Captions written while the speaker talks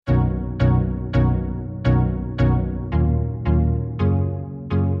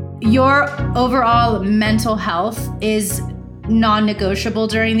Your overall mental health is non-negotiable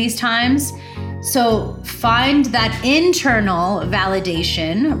during these times. So find that internal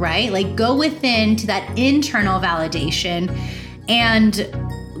validation, right? Like go within to that internal validation. And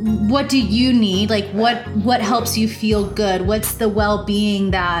what do you need? Like what helps you feel good? What's the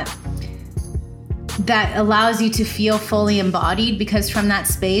well-being that allows you to feel fully embodied? Because from that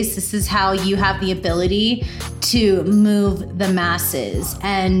space, this is how you have the ability to move the masses.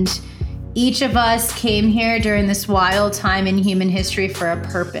 And each of us came here during this wild time in human history for a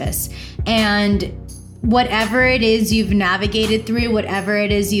purpose. And whatever it is you've navigated through, whatever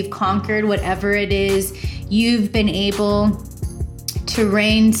it is you've conquered, whatever it is you've been able to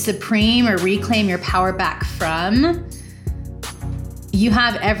reign supreme or reclaim your power back from, you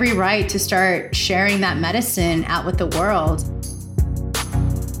have every right to start sharing that medicine out with the world.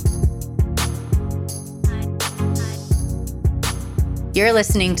 You're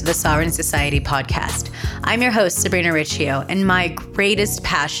listening to the Sovereign Society podcast. I'm your host, Sabrina Riccio, and my greatest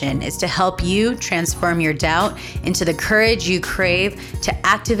passion is to help you transform your doubt into the courage you crave to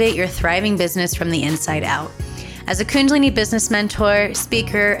activate your thriving business from the inside out. As a Kundalini business mentor,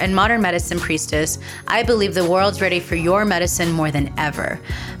 speaker, and modern medicine priestess, I believe the world's ready for your medicine more than ever.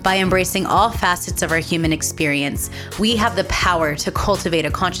 By embracing all facets of our human experience, we have the power to cultivate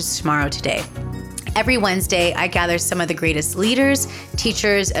a conscious tomorrow today. Every Wednesday, I gather some of the greatest leaders,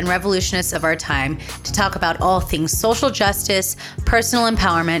 teachers, and revolutionists of our time to talk about all things social justice, personal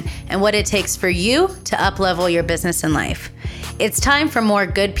empowerment, and what it takes for you to uplevel your business and life. It's time for more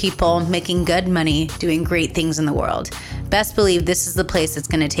good people making good money, doing great things in the world. Best believe this is the place that's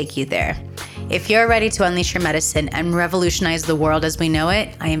going to take you there. If you're ready to unleash your medicine and revolutionize the world as we know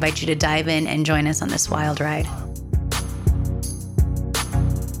it, I invite you to dive in and join us on this wild ride.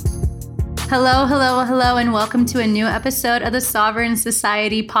 Hello, and welcome to a new episode of the Sovereign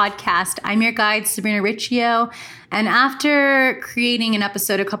Society podcast. I'm your guide, Sabrina Riccio, and after creating an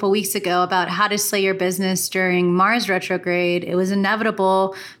episode a couple weeks ago about how to slay your business during Mars retrograde, it was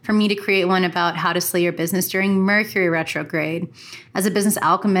inevitable for me to create one about how to slay your business during Mercury retrograde. As a business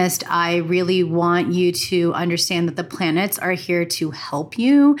alchemist, I really want you to understand that the planets are here to help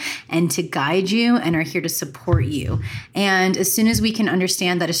you and to guide you and are here to support you. And as soon as we can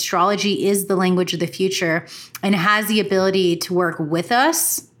understand that astrology is the language of the future and has the ability to work with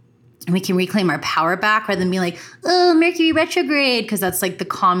us, and we can reclaim our power back rather than be like, oh, Mercury retrograde, because that's like the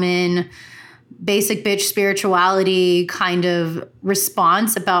common basic bitch spirituality kind of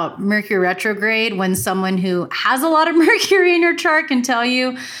response about Mercury retrograde, when someone who has a lot of Mercury in your chart can tell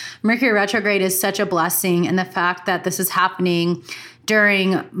you Mercury retrograde is such a blessing. And the fact that this is happening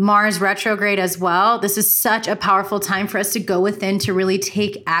during Mars retrograde as well, this is such a powerful time for us to go within to really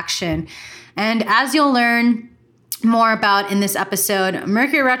take action. And as you'll learn more about in this episode,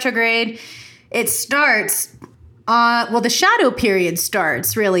 Mercury retrograde, it starts the shadow period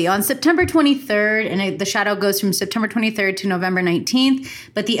starts really on September 23rd, and the shadow goes from September 23rd to November 19th.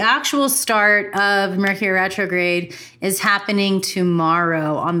 But the actual start of Mercury retrograde is happening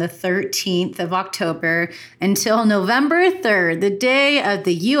tomorrow on the 13th of October until November 3rd, the day of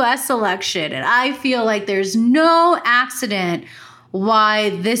the U.S. election. And I feel like there's no accident why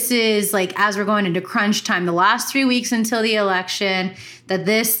this is like, as we're going into crunch time, the last 3 weeks until the election, that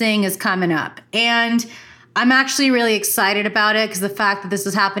this thing is coming up. And I'm actually really excited about it because the fact that this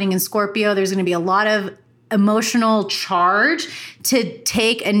is happening in Scorpio, there's going to be a lot of emotional charge to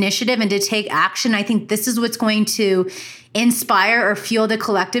take initiative and to take action. I think this is what's going to inspire or fuel the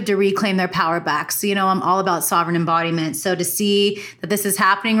collective to reclaim their power back. So, I'm all about sovereign embodiment. So to see that this is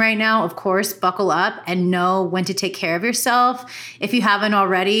happening right now, of course, buckle up and know when to take care of yourself. If you haven't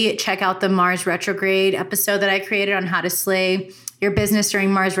already, check out the Mars retrograde episode that I created on how to slay your business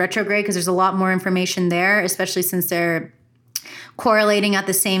during Mars retrograde, because there's a lot more information there, especially since they're correlating at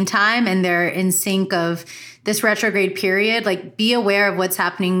the same time and they're in sync of this retrograde period. Like, be aware of what's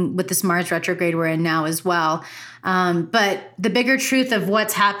happening with this Mars retrograde we're in now as well. But the bigger truth of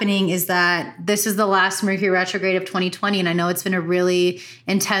what's happening is that this is the last Mercury retrograde of 2020. And I know it's been a really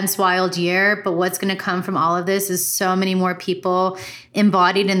intense, wild year, but what's going to come from all of this is so many more people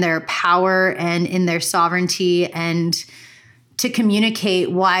embodied in their power and in their sovereignty, and to communicate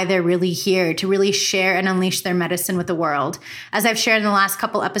why they're really here, to really share and unleash their medicine with the world. As I've shared in the last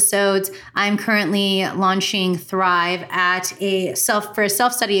couple episodes, I'm currently launching Thrive at a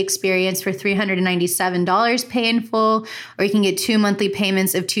self-study experience for $397 pay in full, or you can get 2 monthly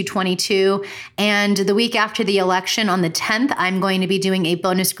payments of $222. And the week after the election on the 10th, I'm going to be doing a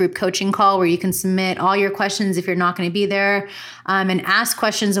bonus group coaching call where you can submit all your questions if you're not going to be there, and ask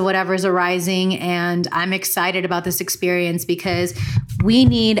questions of whatever is arising. And I'm excited about this experience because because we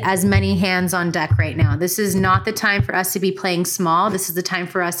need as many hands on deck right now. This is not the time for us to be playing small. This is the time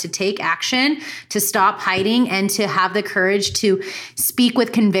for us to take action, to stop hiding, and to have the courage to speak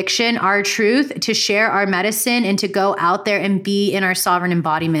with conviction our truth, to share our medicine, and to go out there and be in our sovereign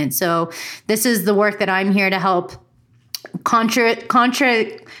embodiment. So this is the work that I'm here to help conscious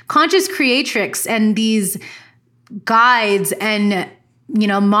creatrix and these guides and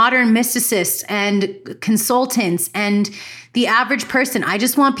modern mysticists and consultants and the average person. I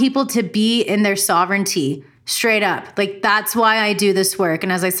just want people to be in their sovereignty, straight up. Like, that's why I do this work.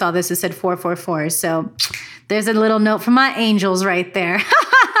 And as I saw this, it said 444. So there's a little note from my angels right there.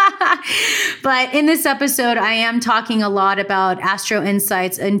 But in this episode, I am talking a lot about astro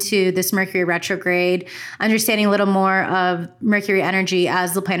insights into this Mercury retrograde, understanding a little more of Mercury energy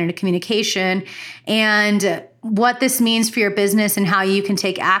as the planet of communication, and what this means for your business and how you can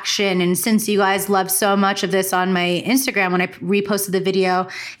take action. And since you guys love so much of this on my Instagram, when I reposted the video,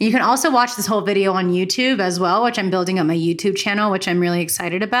 you can also watch this whole video on YouTube as well, which I'm building up my YouTube channel, which I'm really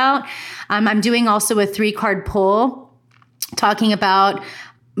excited about. I'm doing also a 3-card pull talking about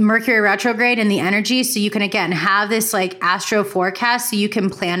Mercury retrograde and the energy. So you can, again, have this like astro forecast so you can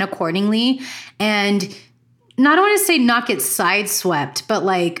plan accordingly and not, I want to say not get sideswept, but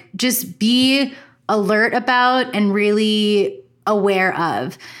like just be alert about and really aware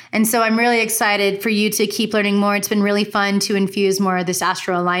of. And so I'm really excited for you to keep learning more. It's been really fun to infuse more of this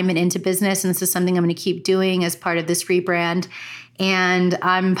astro alignment into business. And this is something I'm going to keep doing as part of this rebrand. And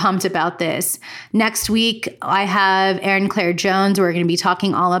I'm pumped about this. Next week, I have Erin Claire Jones. We're going to be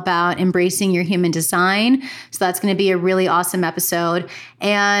talking all about embracing your human design. So that's going to be a really awesome episode.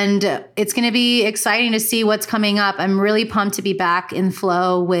 And it's going to be exciting to see what's coming up. I'm really pumped to be back in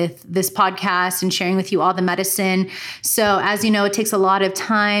flow with this podcast and sharing with you all the medicine. So as you know, it takes a lot of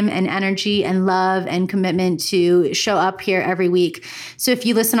time and energy and love and commitment to show up here every week. So if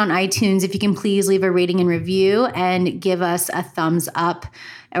you listen on iTunes, if you can please leave a rating and review and give us a thumbs up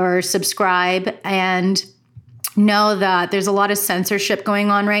or subscribe, and know that there's a lot of censorship going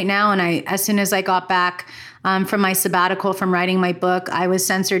on right now. And as soon as I got back from my sabbatical from writing my book, I was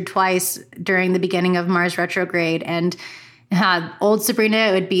censored twice during the beginning of Mars retrograde. And old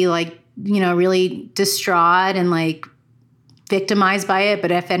Sabrina would be like, really distraught and like victimized by it. But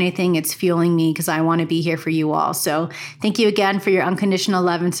if anything, it's fueling me because I want to be here for you all. So thank you again for your unconditional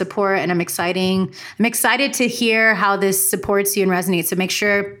love and support. And I'm excited to hear how this supports you and resonates. So make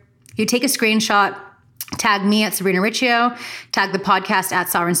sure you take a screenshot, tag me at Sabrina Riccio, tag the podcast at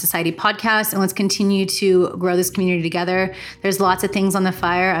Sovereign Society Podcast, and let's continue to grow this community together. There's lots of things on the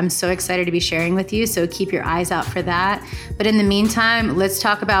fire I'm so excited to be sharing with you, so keep your eyes out for that. But in the meantime, let's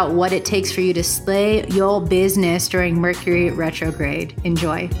talk about what it takes for you to slay your business during Mercury retrograde.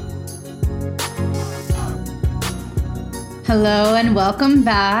 Enjoy. Hello and welcome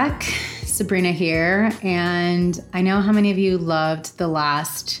back. Sabrina here, and I know how many of you loved the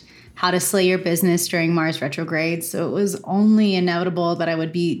last How to Slay Your Business During Mars Retrograde. So it was only inevitable that I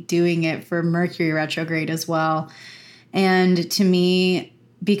would be doing it for Mercury Retrograde as well. And to me,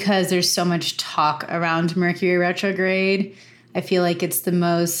 because there's so much talk around Mercury Retrograde, I feel like it's the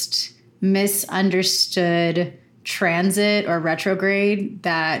most misunderstood transit or retrograde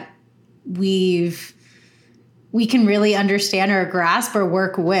that we can really understand or grasp or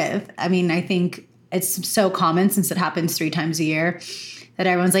work with. I mean, I think it's so common since it happens 3 times a year that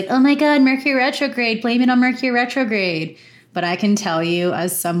everyone's like, oh my God, Mercury retrograde, blame it on Mercury retrograde. But I can tell you,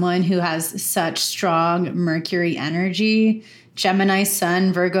 as someone who has such strong Mercury energy, Gemini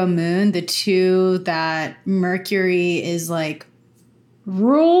sun, Virgo moon, the two that Mercury is like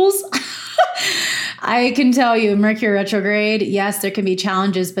rules. I can tell you, Mercury retrograde, yes, there can be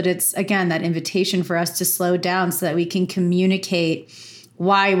challenges, but it's, again, that invitation for us to slow down so that we can communicate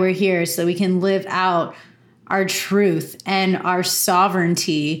why we're here, so we can live out our truth and our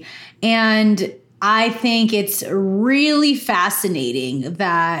sovereignty. And I think it's really fascinating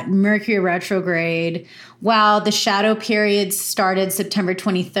that Mercury retrograde, while the shadow period started September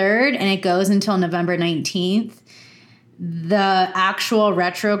 23rd and it goes until November 19th, the actual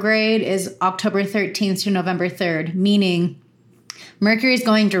retrograde is October 13th to November 3rd, meaning Mercury is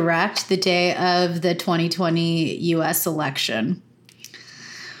going direct the day of the 2020 US election.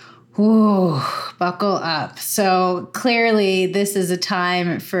 Ooh, buckle up. So clearly this is a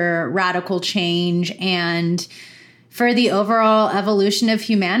time for radical change and for the overall evolution of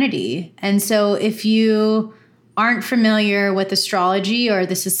humanity. And so if you aren't familiar with astrology, or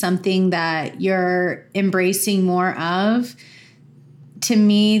this is something that you're embracing more of, to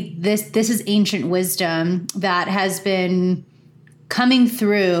me, this is ancient wisdom that has been coming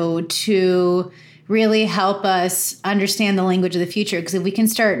through to really help us understand the language of the future. Because if we can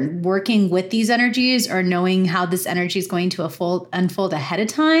start working with these energies or knowing how this energy is going to unfold ahead of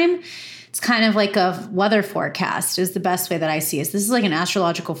time, it's kind of like a weather forecast is the best way that I see it. This is like an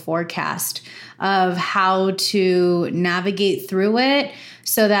astrological forecast of how to navigate through it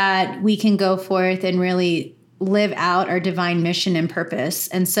so that we can go forth and really live out our divine mission and purpose.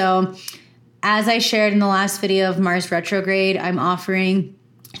 And so, as I shared in the last video of Mars retrograde, I'm offering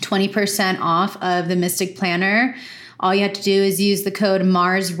 20% off of the Mystic Planner. All you have to do is use the code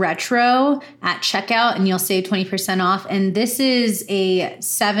Mars Retro at checkout and you'll save 20% off. And this is a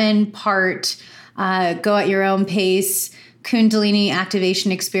 7-part go at your own pace Kundalini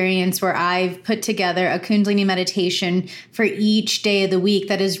activation experience where I've put together a Kundalini meditation for each day of the week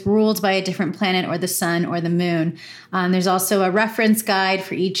that is ruled by a different planet or the sun or the moon. There's also a reference guide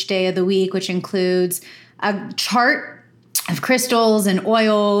for each day of the week, which includes a chart of crystals and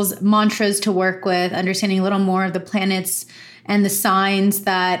oils, mantras to work with, understanding a little more of the planets and the signs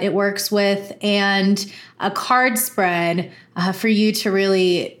that it works with, and a card spread for you to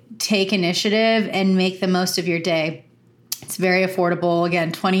really take initiative and make the most of your day. It's very affordable.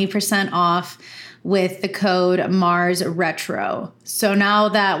 Again, 20% off with the code Mars Retro. So now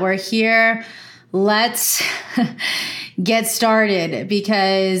that we're here, let's get started,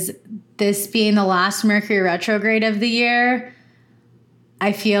 because this being the last Mercury retrograde of the year,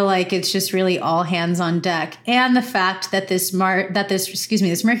 I feel like it's just really all hands on deck. And the fact that this Mercury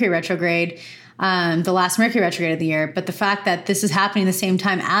retrograde, the last Mercury retrograde of the year, but the fact that this is happening the same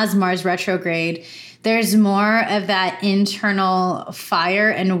time as Mars retrograde, there's more of that internal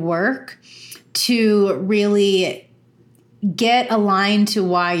fire and work to really get aligned to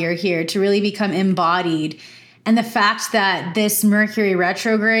why you're here, to really become embodied. And the fact that this Mercury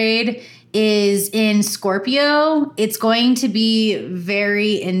retrograde is in Scorpio, it's going to be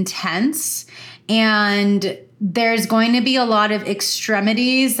very intense. And there's going to be a lot of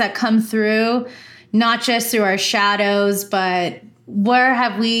extremities that come through, not just through our shadows, but where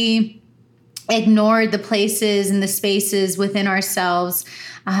have we ignored the places and the spaces within ourselves?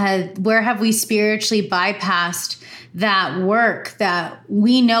 Where have we spiritually bypassed that work that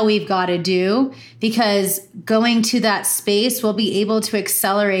we know we've got to do? Because going to that space, we'll be able to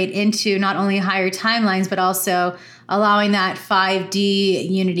accelerate into not only higher timelines, but also allowing that 5D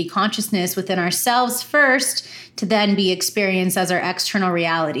unity consciousness within ourselves first to then be experienced as our external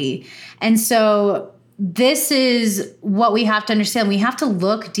reality. And so this is what we have to understand. We have to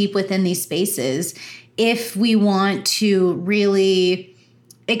look deep within these spaces if we want to really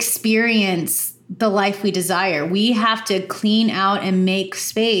experience the life we desire. We have to clean out and make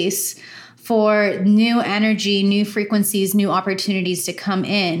space for new energy, new frequencies, new opportunities to come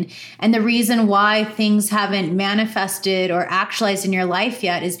in. And the reason why things haven't manifested or actualized in your life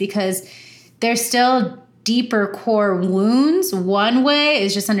yet is because there's still deeper core wounds. One way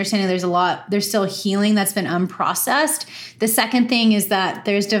is just understanding there's still healing that's been unprocessed. The second thing is that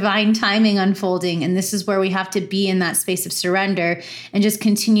there's divine timing unfolding. And this is where we have to be in that space of surrender and just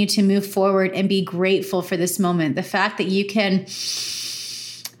continue to move forward and be grateful for this moment. The fact that you can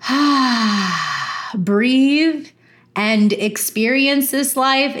breathe and experience this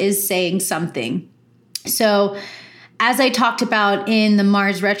life is saying something. So as I talked about in the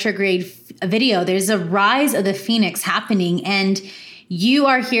Mars retrograde video, there's a rise of the phoenix happening, and you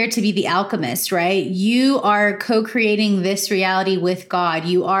are here to be the alchemist, right? You are co-creating this reality with God.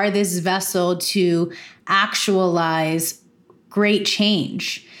 You are this vessel to actualize great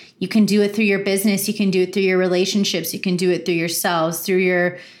change. You can do it through your business. You can do it through your relationships. You can do it through yourselves, through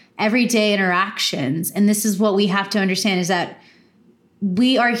your everyday interactions. And this is what we have to understand, is that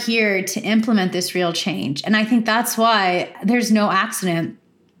we are here to implement this real change. And I think that's why there's no accident.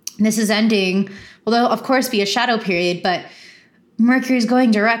 This is ending, well, there'll of course be a shadow period, but Mercury is going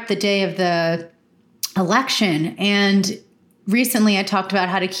direct the day of the election. And recently I talked about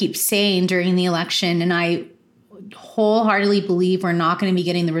how to keep sane during the election. And I wholeheartedly believe we're not going to be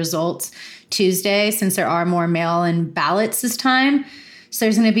getting the results Tuesday, since there are more mail-in ballots this time. So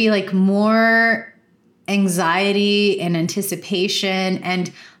there's going to be like more anxiety and anticipation,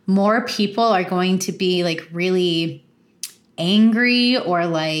 and more people are going to be like really angry, or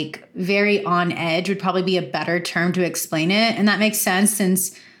like very on edge would probably be a better term to explain it. And that makes sense,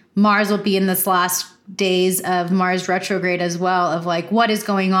 since Mars will be in this last days of Mars retrograde as well, of like, what is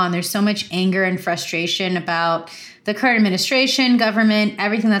going on? There's so much anger and frustration about the current administration, government,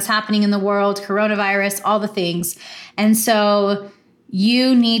 everything that's happening in the world, coronavirus, all the things. And so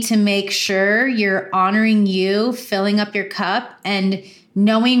you need to make sure you're honoring you, filling up your cup, and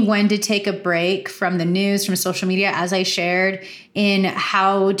knowing when to take a break from the news, from social media, as I shared in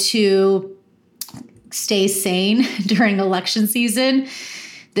how to stay sane during election season,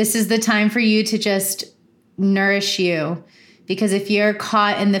 this is the time for you to just nourish you. Because if you're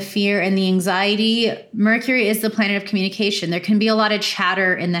caught in the fear and the anxiety, Mercury is the planet of communication. There can be a lot of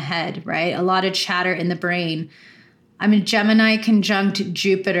chatter in the head, right? A lot of chatter in the brain. I'm a Gemini conjunct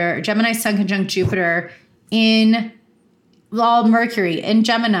Jupiter, Gemini sun conjunct Jupiter in Mercury in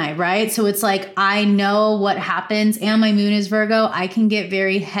Gemini, right? So it's like, I know what happens, and my moon is Virgo. I can get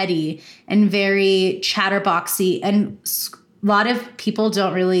very heady and very chatterboxy. And a lot of people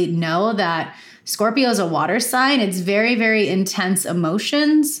don't really know that Scorpio is a water sign. It's very, very intense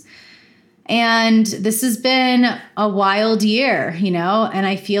emotions. And this has been a wild year, and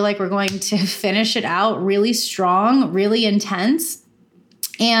I feel like we're going to finish it out really strong, really intense.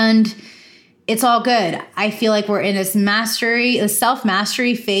 And it's all good. I feel like we're in this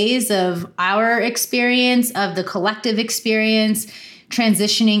self-mastery phase of our experience, of the collective experience,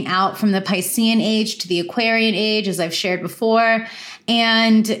 transitioning out from the Piscean age to the Aquarian age, as I've shared before.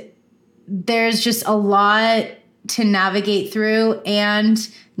 And there's just a lot to navigate through, and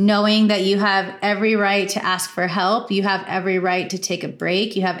knowing that you have every right to ask for help. You have every right to take a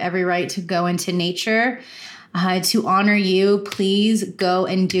break. You have every right to go into nature. To honor you, please go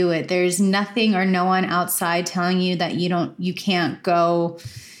and do it. There's nothing or no one outside telling you that you can't go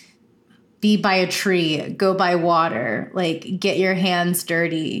be by a tree, go by water, like get your hands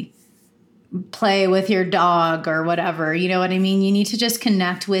dirty, play with your dog or whatever. You know what I mean? You need to just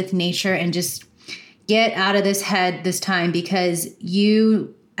connect with nature and just get out of this head this time, because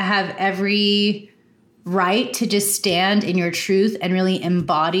you have every right to just stand in your truth and really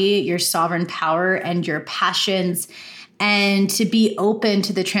embody your sovereign power and your passions, and to be open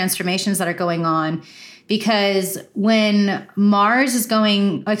to the transformations that are going on. Because when Mercury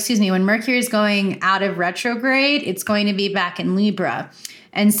is going out of retrograde, it's going to be back in Libra.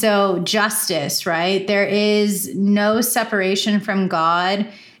 And so justice, right? There is no separation from God.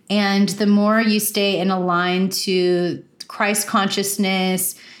 And the more you stay in a line to Christ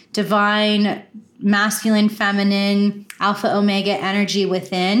consciousness, divine, masculine, feminine, alpha, omega energy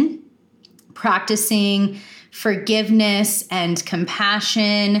within, practicing forgiveness and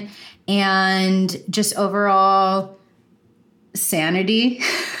compassion and just overall sanity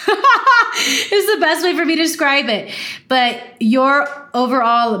is the best way for me to describe it. But your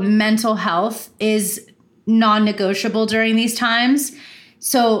overall mental health is non-negotiable during these times.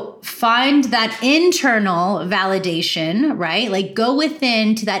 So find that internal validation, right? Like go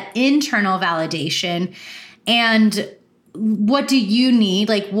within to that internal validation. And what do you need?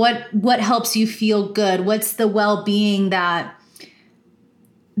 Like what helps you feel good? What's the well-being that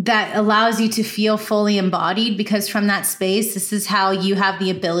allows you to feel fully embodied? Because from that space, this is how you have the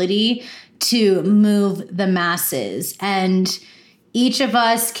ability to move the masses. And each of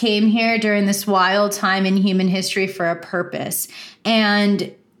us came here during this wild time in human history for a purpose.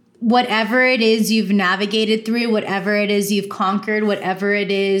 And whatever it is you've navigated through, whatever it is you've conquered, whatever it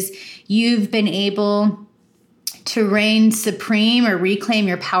is you've been able to reign supreme or reclaim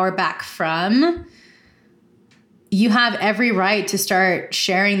your power back from, you have every right to start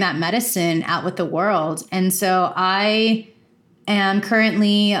sharing that medicine out with the world. And so I am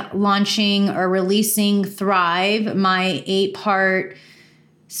currently launching or releasing Thrive, my 8-part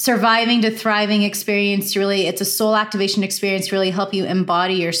surviving to thriving experience. It's a soul activation experience to really help you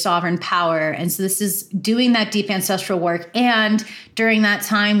embody your sovereign power. And so this is doing that deep ancestral work. And during that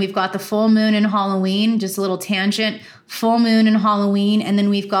time, we've got the full moon and Halloween, just a little tangent, full moon and Halloween. And then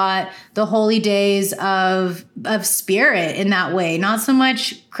we've got the holy days of spirit in that way. Not so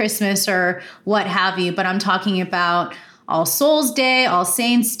much Christmas or what have you, but I'm talking about All Souls Day, All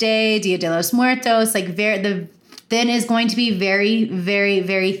Saints Day, Dia de los Muertos, the thin is going to be very, very,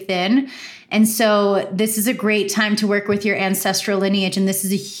 very thin. And so this is a great time to work with your ancestral lineage. And this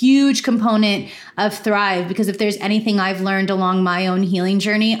is a huge component of Thrive, because if there's anything I've learned along my own healing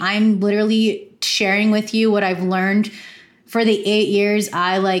journey, I'm literally sharing with you what I've learned for the 8 years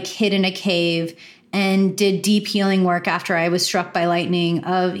I hid in a cave and did deep healing work after I was struck by lightning,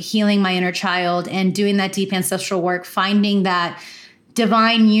 of healing my inner child and doing that deep ancestral work, finding that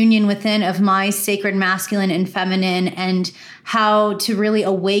divine union within of my sacred masculine and feminine, and how to really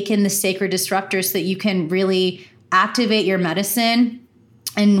awaken the sacred disruptors so that you can really activate your medicine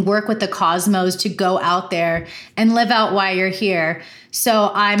and work with the cosmos to go out there and live out why you're here.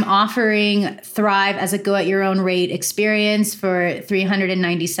 So I'm offering Thrive as a go at your own rate experience for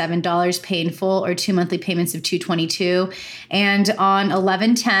 $397 paid in full, or 2 monthly payments of $222. And on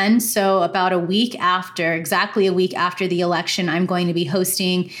 11/10, so about exactly a week after the election, I'm going to be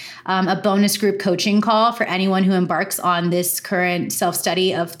hosting a bonus group coaching call for anyone who embarks on this current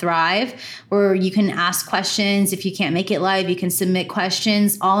self-study of Thrive, where you can ask questions. If you can't make it live, you can submit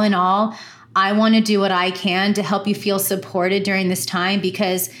questions. All in all, I want to do what I can to help you feel supported during this time,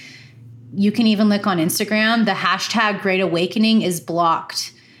 because you can even look on Instagram, the hashtag Great Awakening is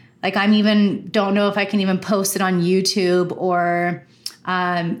blocked. Like, don't know if I can even post it on YouTube or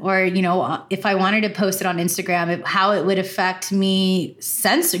if I wanted to post it on Instagram, how it would affect me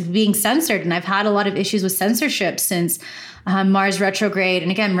being censored. And I've had a lot of issues with censorship since Mars retrograde.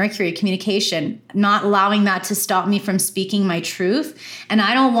 And again, Mercury communication, not allowing that to stop me from speaking my truth. And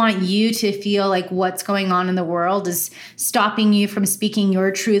I don't want you to feel like what's going on in the world is stopping you from speaking your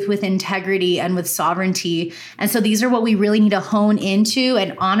truth with integrity and with sovereignty. And so these are what we really need to hone into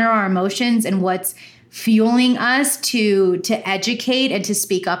and honor our emotions and what's fueling us to educate and to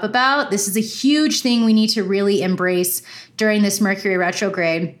speak up about. This is a huge thing we need to really embrace during this Mercury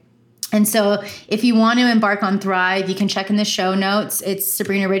retrograde. And so if you want to embark on Thrive, you can check in the show notes. It's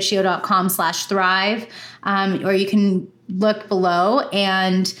sabrinariccio.com/thrive, or you can look below.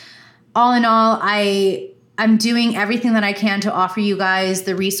 And all in all, I'm doing everything that I can to offer you guys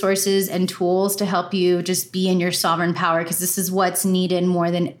the resources and tools to help you just be in your sovereign power, because this is what's needed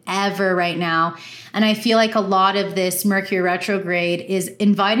more than ever right now. And I feel like a lot of this Mercury retrograde is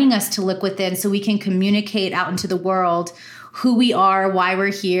inviting us to look within so we can communicate out into the world who we are, why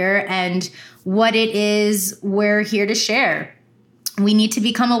we're here, and what it is we're here to share. We need to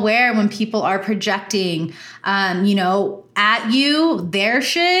become aware when people are projecting, at you, their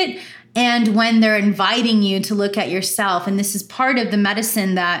shit, and when they're inviting you to look at yourself. And this is part of the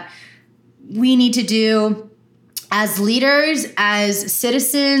medicine that we need to do as leaders, as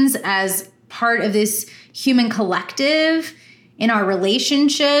citizens, as part of this human collective in our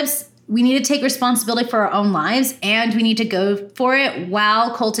relationships. We need to take responsibility for our own lives, and we need to go for it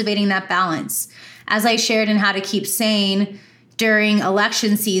while cultivating that balance. As I shared in How to Keep Sane during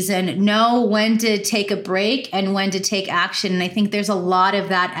election season, know when to take a break and when to take action. And I think there's a lot of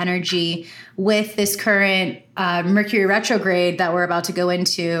that energy with this current Mercury retrograde that we're about to go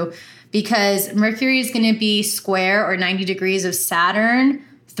into, because Mercury is going to be square or 90 degrees of Saturn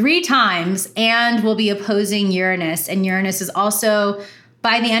 3 times and will be opposing Uranus. And Uranus is also,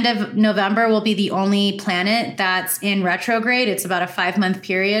 by the end of November, will be the only planet that's in retrograde. It's about a 5-month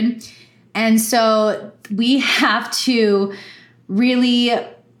period. And so we have to really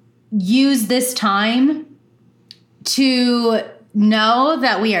use this time to know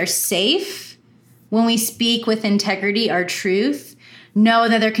that we are safe when we speak with integrity, our truth. Know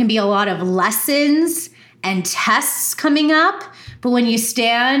that there can be a lot of lessons and tests coming up, but when you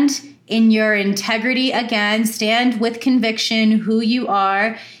stand in your integrity, again, stand with conviction who you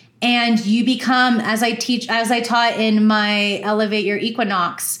are, and you become, as I taught in my Elevate Your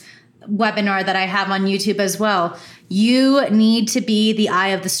Equinox webinar that I have on YouTube as well, you need to be the eye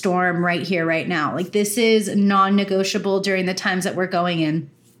of the storm right here, right now. Like, this is non-negotiable during the times that we're going in.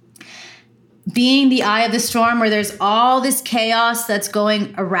 Being the eye of the storm, where there's all this chaos that's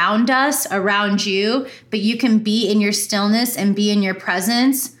going around us, around you, but you can be in your stillness and be in your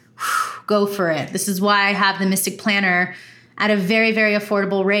presence. Go for it. This is why I have the Mystic Planner at a very, very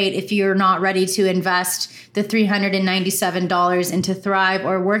affordable rate if you're not ready to invest the $397 into Thrive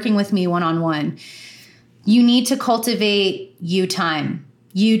or working with me one-on-one. You need to cultivate you time.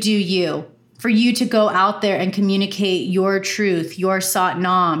 You do you. For you to go out there and communicate your truth, your Sat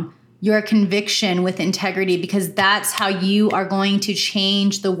Nam, your conviction with integrity, because that's how you are going to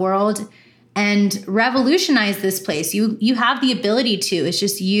change the world and revolutionize this place. You have the ability to. It's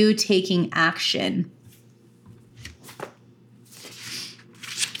just you taking action.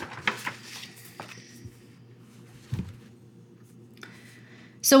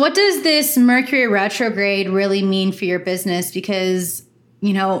 So what does this Mercury retrograde really mean for your business? Because,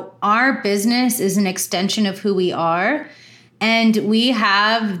 our business is an extension of who we are, and we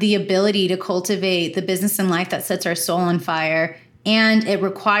have the ability to cultivate the business and life that sets our soul on fire. And it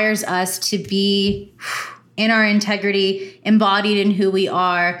requires us to be in our integrity, embodied in who we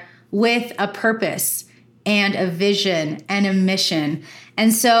are, with a purpose and a vision and a mission.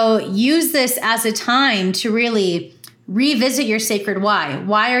 And so use this as a time to really revisit your sacred why.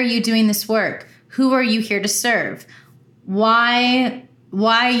 Why are you doing this work? Who are you here to serve? Why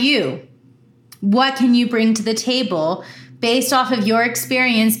you? What can you bring to the table based off of your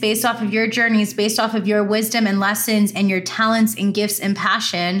experience, based off of your journeys, based off of your wisdom and lessons and your talents and gifts and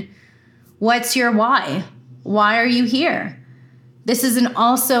passion, what's your why? Why are you here? This is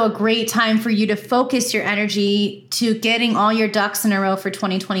also a great time for you to focus your energy to getting all your ducks in a row for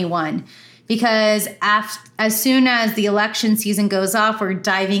 2021. Because as soon as the election season goes off, we're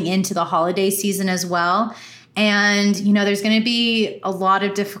diving into the holiday season as well. And, there's going to be a lot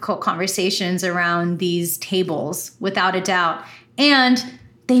of difficult conversations around these tables, without a doubt. And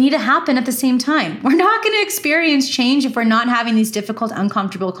they need to happen at the same time. We're not going to experience change if we're not having these difficult,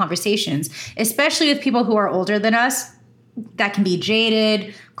 uncomfortable conversations, especially with people who are older than us that can be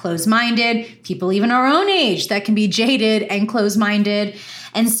jaded, closed-minded, people even our own age that can be jaded and closed-minded.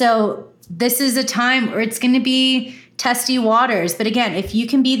 And so this is a time where it's going to be testy waters. But again, if you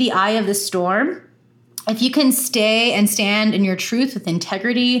can be the eye of the storm, if you can stay and stand in your truth with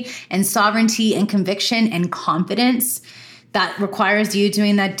integrity and sovereignty and conviction and confidence, that requires you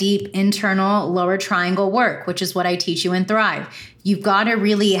doing that deep internal lower triangle work, which is what I teach you in Thrive. You've got to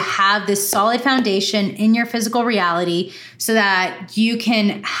really have this solid foundation in your physical reality so that you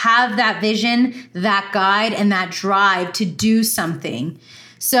can have that vision, that guide, and that drive to do something.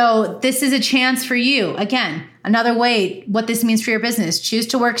 So this is a chance for you. Again, another way, what this means for your business, choose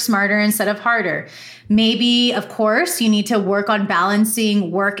to work smarter instead of harder. Maybe, of course, you need to work on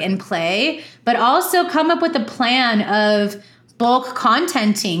balancing work and play, but also come up with a plan of bulk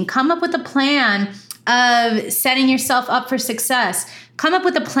contenting. Come up with a plan of setting yourself up for success. Come up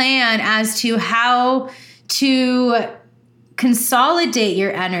with a plan as to how to consolidate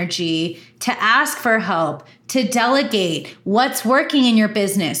your energy, to ask for help, to delegate what's working in your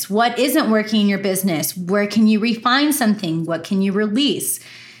business, what isn't working in your business, where can you refine something, what can you release.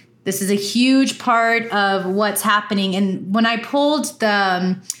 This is a huge part of what's happening. And when I pulled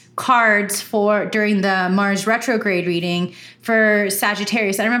the cards during the Mars retrograde reading for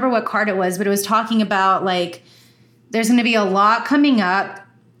Sagittarius, I don't remember what card it was, but it was talking about there's going to be a lot coming up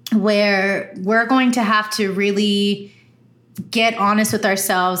where we're going to have to really get honest with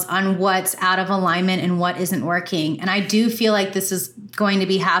ourselves on what's out of alignment and what isn't working. And I do feel like this is going to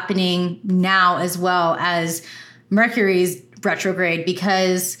be happening now as well as Mercury's retrograde,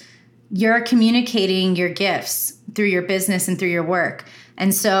 because you're communicating your gifts through your business and through your work.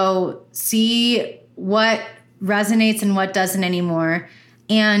 And so see what resonates and what doesn't anymore.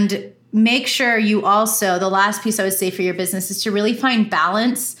 And make sure you also, the last piece I would say for your business is to really find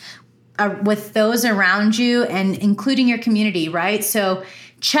balance with those around you and including your community, right? So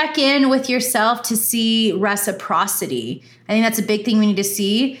check in with yourself to see reciprocity. I think that's a big thing we need to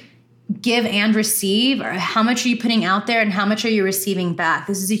see. Give and receive, or how much are you putting out there and how much are you receiving back?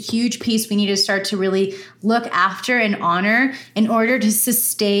 This is a huge piece we need to start to really look after and honor in order to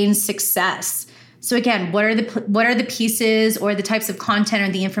sustain success. So again, what are the pieces or the types of content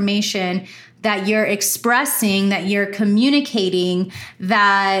or the information that you're expressing, that you're communicating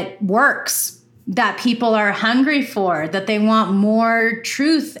that works, that people are hungry for, that they want more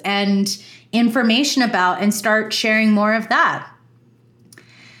truth and information about, and start sharing more of that.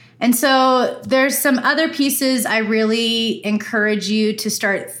 And so there's some other pieces I really encourage you to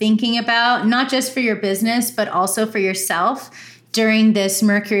start thinking about, not just for your business, but also for yourself during this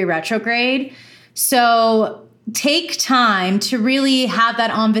Mercury retrograde. So take time to really have that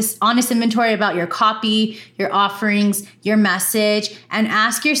honest inventory about your copy, your offerings, your message, and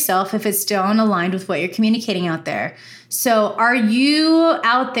ask yourself if it's still aligned with what you're communicating out there. So are you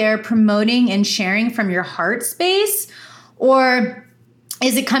out there promoting and sharing from your heart space, or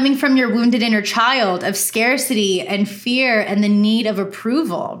is it coming from your wounded inner child of scarcity and fear and the need of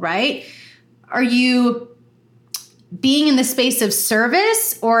approval, right? Are you being in the space of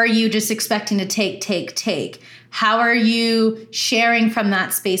service, or are you just expecting to take? How are you sharing from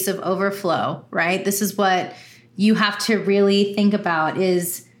that space of overflow, right? This is what you have to really think about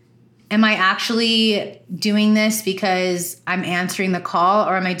is, am I actually doing this because I'm answering the call,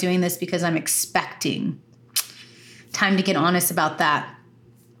 or am I doing this because I'm expecting? Time to get honest about that.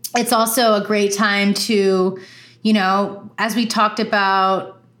 It's also a great time to, as we talked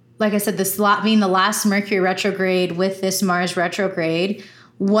about, like I said, this being the last Mercury retrograde with this Mars retrograde,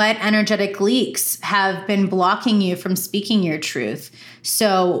 what energetic leaks have been blocking you from speaking your truth?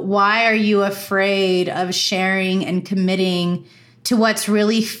 So why are you afraid of sharing and committing to what's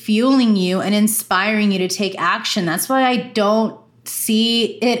really fueling you and inspiring you to take action? That's why I don't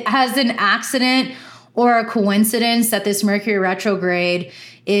see it as an accident or a coincidence that this Mercury retrograde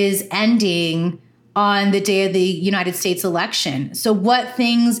is ending on the day of the United States election. So what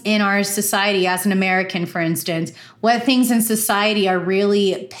things in our society, as an American, for instance, what things in society are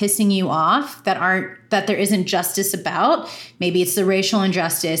really pissing you off that there isn't justice about? Maybe it's the racial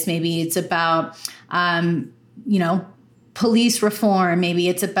injustice. Maybe it's about, police reform. Maybe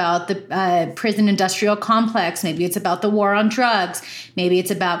it's about the prison industrial complex. Maybe it's about the war on drugs. Maybe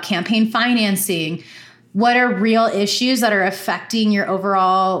it's about campaign financing. What are real issues that are affecting your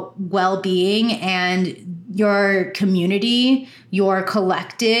overall well-being and your community, your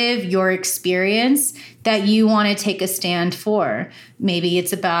collective, your experience that you want to take a stand for? Maybe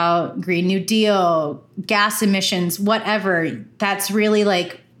it's about Green New Deal, gas emissions, whatever. That's really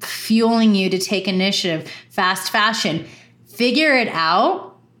like fueling you to take initiative. Fast fashion. Figure it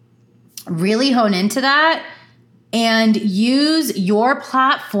out. Really hone into that. And use your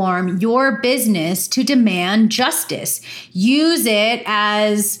platform, your business to demand justice. Use it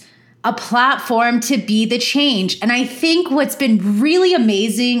as a platform to be the change. And I think what's been really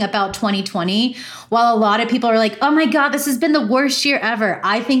amazing about 2020, while a lot of people are like, oh my God, this has been the worst year ever,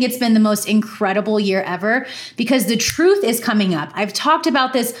 I think it's been the most incredible year ever because the truth is coming up. I've talked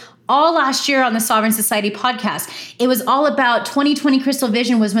about this all last year on the Sovereign Society podcast. It was all about 2020 Crystal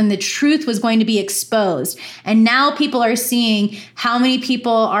Vision was when the truth was going to be exposed. And now people are seeing how many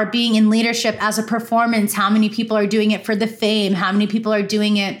people are being in leadership as a performance, how many people are doing it for the fame, how many people are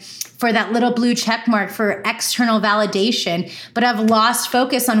doing it for that little blue check mark for external validation, but have lost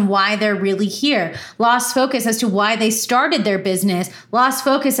focus on why they're really here, lost focus as to why they started their business, lost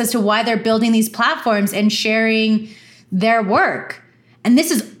focus as to why they're building these platforms and sharing their work. And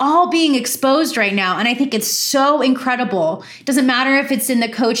this is all being exposed right now. And I think it's so incredible. It doesn't matter if it's in the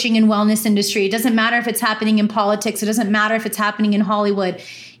coaching and wellness industry. It doesn't matter if it's happening in politics. It doesn't matter if it's happening in Hollywood.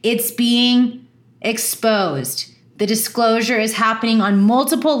 It's being exposed. The disclosure is happening on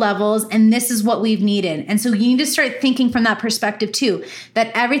multiple levels, and this is what we've needed. And so you need to start thinking from that perspective too,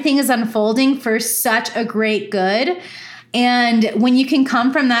 that everything is unfolding for such a great good. And when you can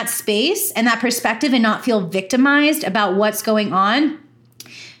come from that space and that perspective and not feel victimized about what's going on,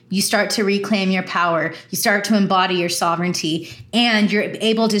 you start to reclaim your power. You start to embody your sovereignty, and you're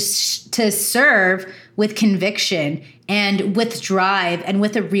able to serve with conviction and with drive and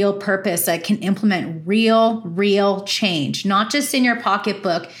with a real purpose that can implement real change, not just in your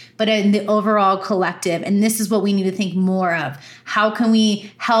pocketbook, but in the overall collective. And this is what we need to think more of. How can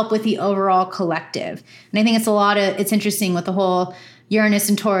we help with the overall collective? And I think it's interesting with the whole Uranus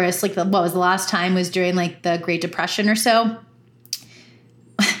and Taurus, like what was the last time was during like the Great Depression or so.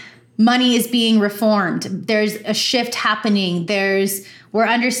 Money is being reformed. There's a shift happening. We're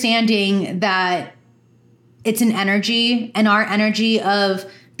understanding that it's an energy, and our energy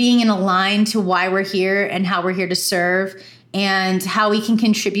of being in a line to why we're here and how we're here to serve and how we can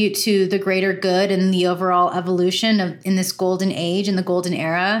contribute to the greater good and the overall evolution in this golden age and the golden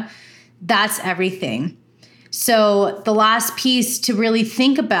era. That's everything. So the last piece to really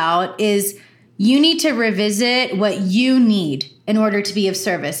think about is you need to revisit what you need in order to be of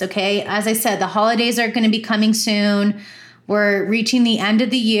service, okay? As I said, the holidays are going to be coming soon. We're reaching the end of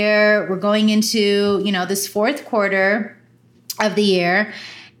the year. We're going into, this fourth quarter of the year.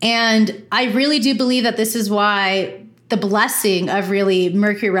 And I really do believe that this is why the blessing of really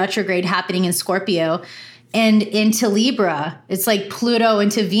Mercury Retrograde happening in Scorpio and into Libra. It's like Pluto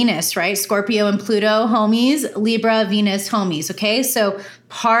into Venus, right? Scorpio and Pluto, homies. Libra, Venus, homies, okay? So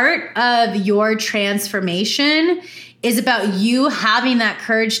part of your transformation is about you having that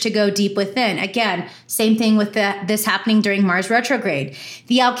courage to go deep within. Again, same thing with this happening during Mars retrograde.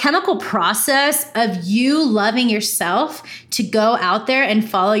 The alchemical process of you loving yourself to go out there and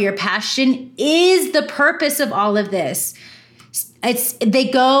follow your passion is the purpose of all of this.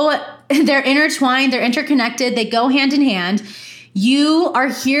 They're intertwined, they're interconnected, they go hand in hand. You are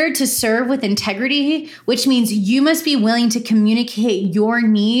here to serve with integrity, which means you must be willing to communicate your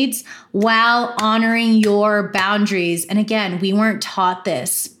needs while honoring your boundaries. And again, we weren't taught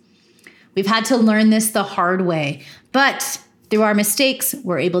this. We've had to learn this the hard way, but through our mistakes,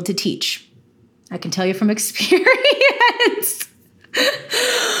 we're able to teach. I can tell you from experience.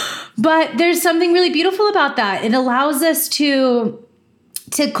 But there's something really beautiful about that. It allows us to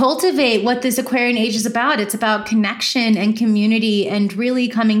cultivate what this Aquarian age is about. It's about connection and community and really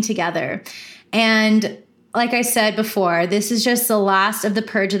coming together. And like I said before, this is just the last of the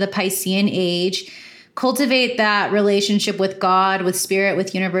purge of the Piscean age. Cultivate that relationship with God, with spirit,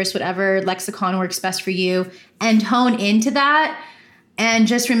 with universe, whatever lexicon works best for you, and hone into that. And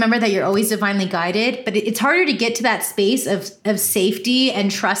just remember that you're always divinely guided. But it's harder to get to that space of safety and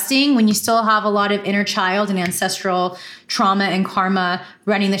trusting when you still have a lot of inner child and ancestral trauma and karma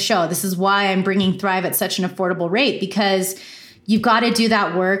running the show. This is why I'm bringing Thrive at such an affordable rate, because you've got to do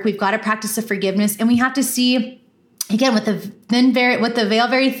that work. We've got to practice the forgiveness, and we have to see, again, with the veil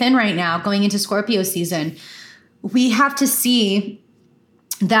very thin right now going into Scorpio season, we have to see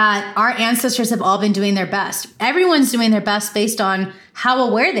that our ancestors have all been doing their best. Everyone's doing their best based on how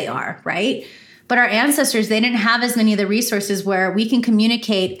aware they are, right? But our ancestors, they didn't have as many of the resources where we can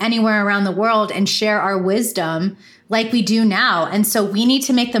communicate anywhere around the world and share our wisdom like we do now. And so we need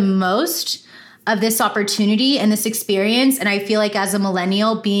to make the most of this opportunity and this experience. And I feel like as a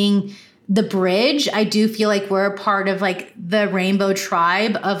millennial, being the bridge, I do feel like we're a part of like the rainbow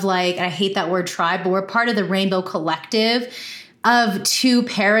tribe of like, I hate that word tribe, but we're part of the rainbow collective of two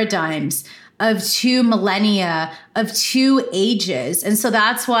paradigms, of two millennia, of two ages. And so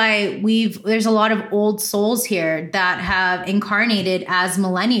that's why there's a lot of old souls here that have incarnated as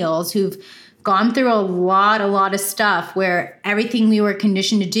millennials who've gone through a lot of stuff where everything we were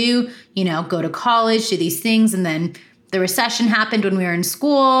conditioned to do, go to college, do these things. And then the recession happened when we were in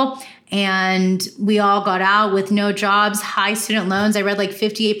school and we all got out with no jobs, high student loans. I read like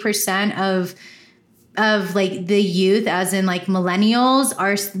 58% of like the youth, as in like millennials,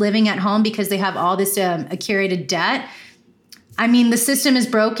 are living at home because they have all this accumulated debt. I mean, the system is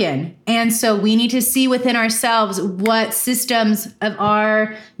broken. And so we need to see within ourselves what systems of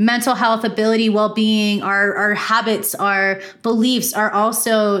our mental health, ability, well-being, our habits, our beliefs are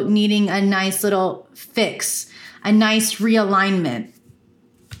also needing a nice little fix, a nice realignment.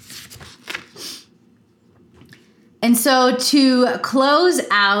 And so to close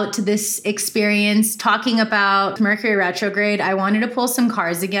out this experience talking about Mercury retrograde, I wanted to pull some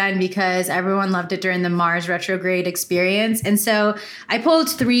cards again because everyone loved it during the Mars retrograde experience. And so I pulled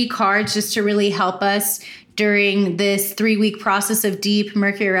 3 cards just to really help us during this 3-week process of deep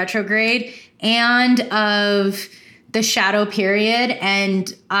Mercury retrograde and of the shadow period.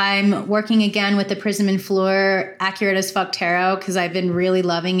 And I'm working again with the Prism and Fleur Accurate as Fuck Tarot because I've been really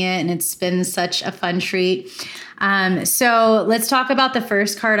loving it and it's been such a fun treat. So let's talk about the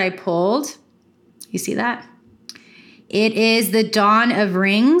first card I pulled. You see that? It is the Dawn of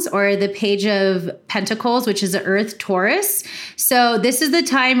Rings, or the Page of Pentacles, which is the Earth Taurus. So this is the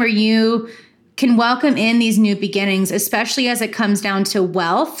time where you can welcome in these new beginnings, especially as it comes down to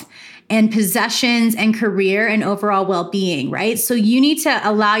wealth and possessions and career and overall well-being, right? So you need to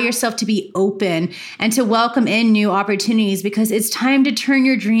allow yourself to be open and to welcome in new opportunities because it's time to turn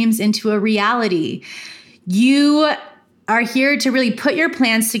your dreams into a reality. You are here to really put your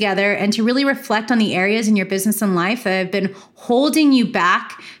plans together and to really reflect on the areas in your business and life that have been holding you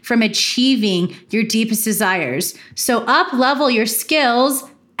back from achieving your deepest desires. So up-level your skills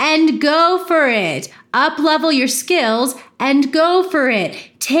and go for it. Up-level your skills and go for it.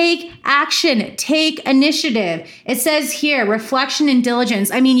 Take action, take initiative. It says here, reflection and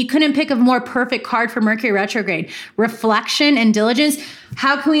diligence. I mean, you couldn't pick a more perfect card for Mercury retrograde. Reflection and diligence.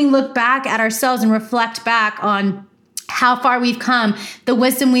 How can we look back at ourselves and reflect back on how far we've come, the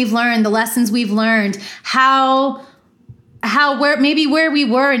wisdom we've learned, the lessons we've learned, where we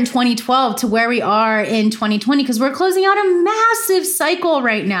were in 2012 to where we are in 2020, because we're closing out a massive cycle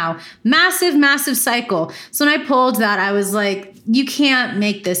right now. Massive cycle. So when I pulled that, I was like, you can't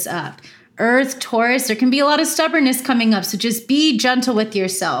make this up. Earth, Taurus, there can be a lot of stubbornness coming up. So just be gentle with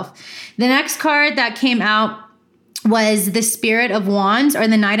yourself. The next card that came out was the Spirit of Wands, or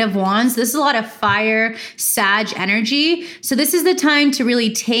the Knight of Wands. This is a lot of fire, Sag energy. So this is the time to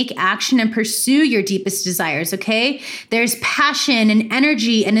really take action and pursue your deepest desires, okay? There's passion and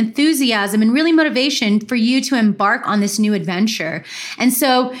energy and enthusiasm and really motivation for you to embark on this new adventure. And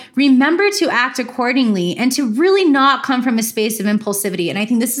so remember to act accordingly and to really not come from a space of impulsivity. And I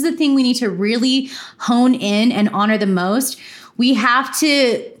think this is the thing we need to really hone in and honor the most. We have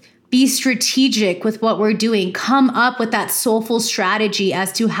to be strategic with what we're doing. Come up with that soulful strategy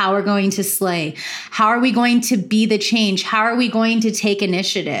as to how we're going to slay. How are we going to be the change? How are we going to take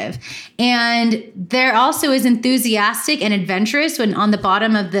initiative? And there also is enthusiastic and adventurous when on the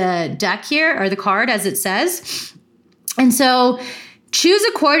bottom of the deck here, or the card as it says. And so choose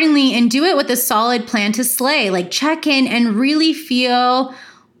accordingly and do it with a solid plan to slay. Like check in and really feel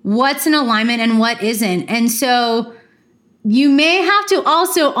what's in alignment and what isn't. And so you may have to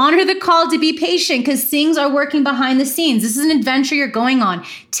also honor the call to be patient because things are working behind the scenes. This is an adventure you're going on.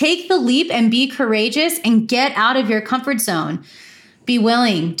 Take the leap and be courageous and get out of your comfort zone. Be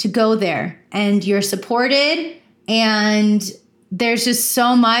willing to go there, and you're supported. And there's just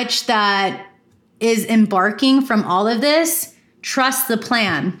so much that is embarking from all of this trust the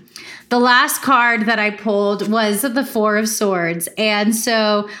plan. The last card that I pulled was the Four of Swords. And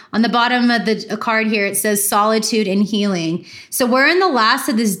so on the bottom of the card here, it says solitude and healing. So we're in the last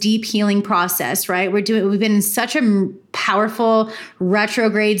of this deep healing process, right? We've been in such a powerful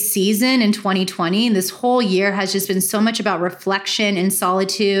retrograde season in 2020. And this whole year has just been so much about reflection and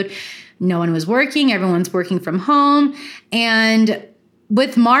solitude. No one was working. Everyone's working from home. And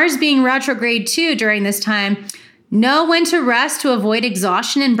with Mars being retrograde too during this time, know when to rest to avoid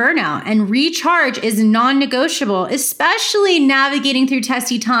exhaustion and burnout. And recharge is non-negotiable, especially navigating through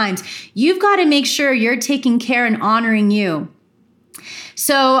testy times. You've got to make sure you're taking care and honoring you.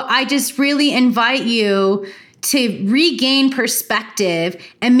 So I just really invite you to regain perspective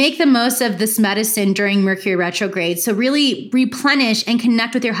and make the most of this medicine during Mercury retrograde. So really replenish and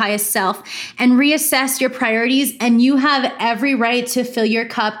connect with your highest self and reassess your priorities. And you have every right to fill your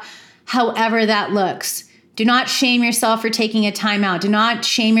cup however that looks. Do not shame yourself for taking a time out. Do not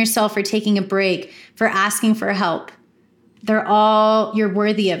shame yourself for taking a break, for asking for help. You're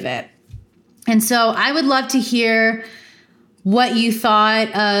worthy of it. And so I would love to hear what you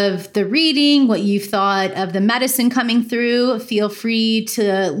thought of the reading, what you thought of the medicine coming through. Feel free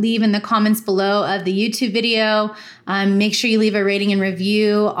to leave in the comments below of the YouTube video. Make sure you leave a rating and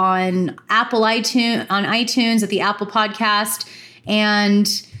review on iTunes at the Apple Podcast,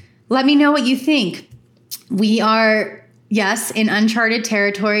 and let me know what you think. We are, yes, in uncharted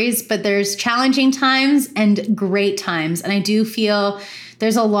territories, but there's challenging times and great times. And I do feel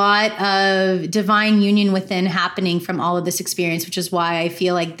there's a lot of divine union within happening from all of this experience, which is why I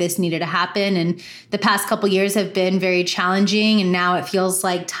feel like this needed to happen. And the past couple years have been very challenging. And now it feels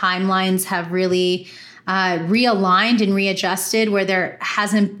like timelines have really realigned and readjusted, where there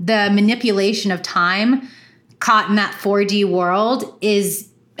hasn't, the manipulation of time caught in that 4D world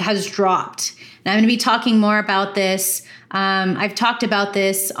has dropped. And I'm going to be talking more about this. I've talked about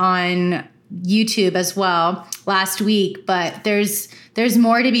this on YouTube as well last week, but there's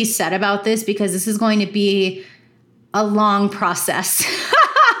more to be said about this, because this is going to be a long process.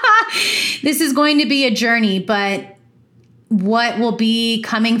 This is going to be a journey, but what will be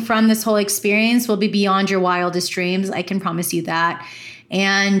coming from this whole experience will be beyond your wildest dreams. I can promise you that.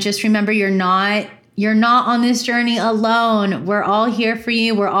 And just remember, you're not on this journey alone. We're all here for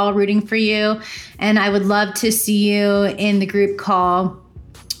you. We're all rooting for you. And I would love to see you in the group call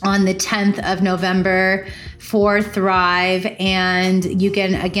on the 10th of November for Thrive. And you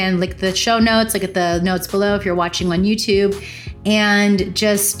can, again, look at the show notes, look at the notes below if you're watching on YouTube. And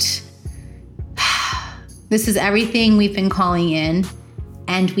just, this is everything we've been calling in,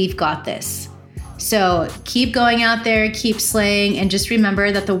 and we've got this. So keep going out there, keep slaying, and just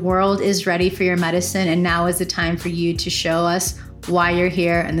remember that the world is ready for your medicine, and now is the time for you to show us why you're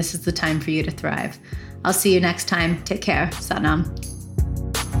here, and this is the time for you to thrive. I'll see you next time. Take care. Satnam.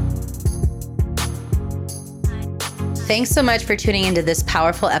 Thanks so much for tuning into this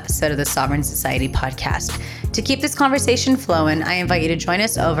powerful episode of the Sovereign Society podcast. To keep this conversation flowing, I invite you to join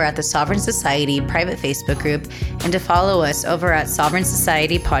us over at the Sovereign Society private Facebook group and to follow us over at Sovereign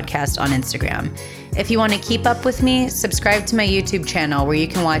Society Podcast on Instagram. If you want to keep up with me, subscribe to my YouTube channel where you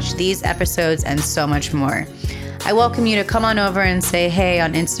can watch these episodes and so much more. I welcome you to come on over and say hey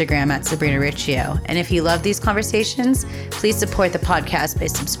on Instagram at Sabrina Riccio. And if you love these conversations, please support the podcast by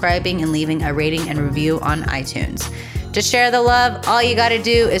subscribing and leaving a rating and review on iTunes. To share the love, all you got to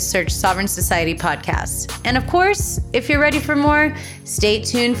do is search Sovereign Society Podcast. And of course, if you're ready for more, stay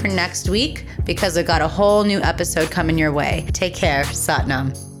tuned for next week, because I've got a whole new episode coming your way. Take care.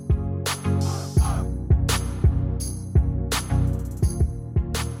 Satnam.